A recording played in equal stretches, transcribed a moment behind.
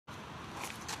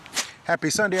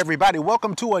Happy Sunday, everybody.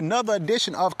 Welcome to another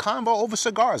edition of Convo Over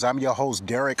Cigars. I'm your host,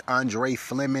 Derek Andre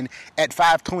Fleming at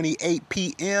 5:28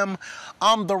 p.m.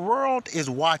 The world is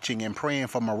watching and praying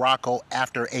for Morocco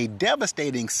after a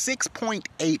devastating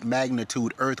 6.8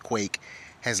 magnitude earthquake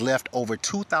has left over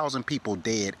 2,000 people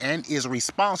dead and is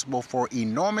responsible for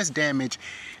enormous damage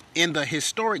in the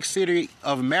historic city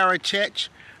of Marrakech.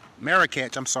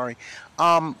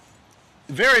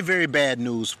 Very, very bad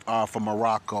news for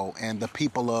Morocco and the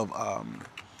people of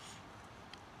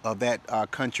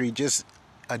that country. Just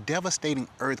a devastating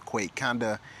earthquake,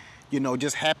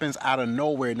 just happens out of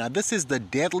nowhere. Now, this is the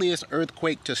deadliest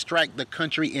earthquake to strike the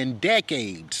country in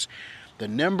decades. The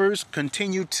numbers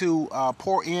continue to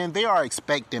pour in. They are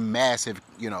expecting massive,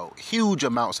 huge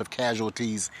amounts of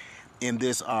casualties in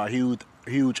this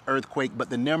huge earthquake,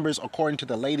 but the numbers, according to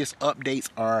the latest updates,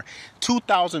 are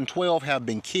 2,012 have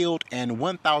been killed and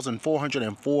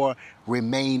 1,404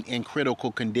 remain in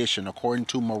critical condition, according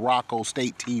to Morocco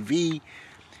State TV,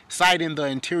 citing the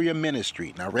Interior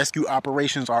Ministry. Now, rescue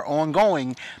operations are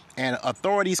ongoing, and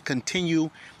authorities continue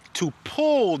to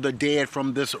pull the dead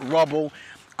from this rubble.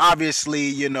 Obviously,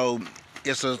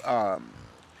 it's a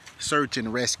search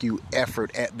and rescue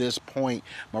effort at this point.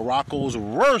 Morocco's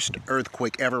worst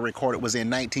earthquake ever recorded was in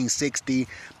 1960.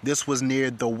 This was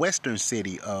near the western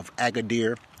city of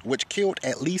Agadir, which killed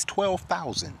at least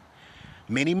 12,000.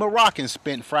 Many Moroccans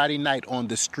spent Friday night on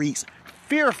the streets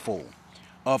fearful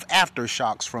of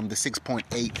aftershocks from the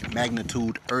 6.8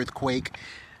 magnitude earthquake.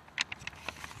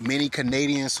 Many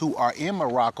Canadians who are in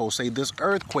Morocco say this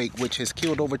earthquake, which has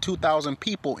killed over 2,000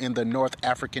 people in the North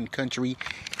African country,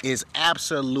 is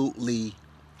absolutely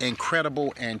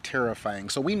incredible and terrifying.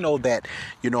 So we know that,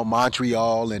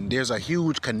 Montreal, and there's a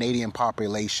huge Canadian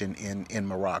population in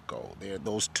Morocco.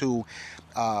 Those two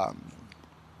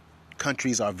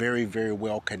countries are very, very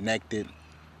well connected.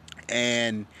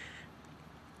 And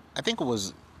I think it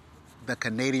was the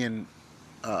Canadian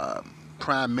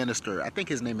Prime Minister, I think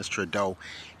his name is Trudeau.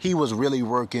 He was really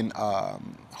working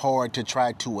hard to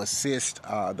try to assist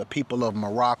the people of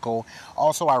Morocco.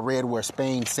 Also, I read where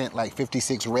Spain sent like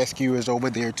 56 rescuers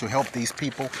over there to help these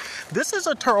people. This is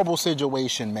a terrible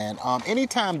situation, man.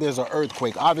 Anytime there's an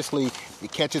earthquake, obviously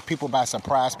it catches people by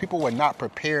surprise. People were not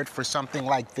prepared for something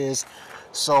like this.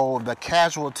 So the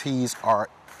casualties are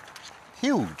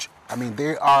huge. I mean,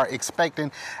 they are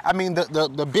expecting,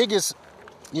 the biggest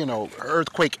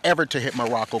earthquake ever to hit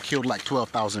Morocco killed like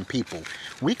 12,000 people.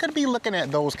 We could be looking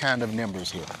at those kind of numbers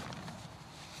here.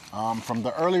 From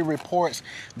the early reports,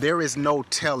 there is no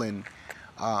telling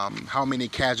how many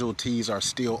casualties are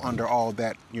still under all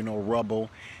that, rubble.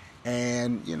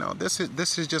 And, this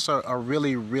is just a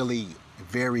really, really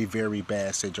very, very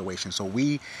bad situation. So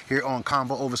we here on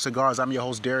Convo Over Cigars, I'm your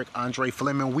host, Derek Andre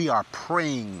Fleming. We are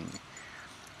praying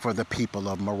for the people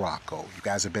of Morocco. You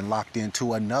guys have been locked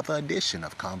into another edition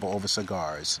of Convo Over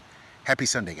Cigars. Happy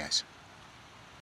Sunday, guys.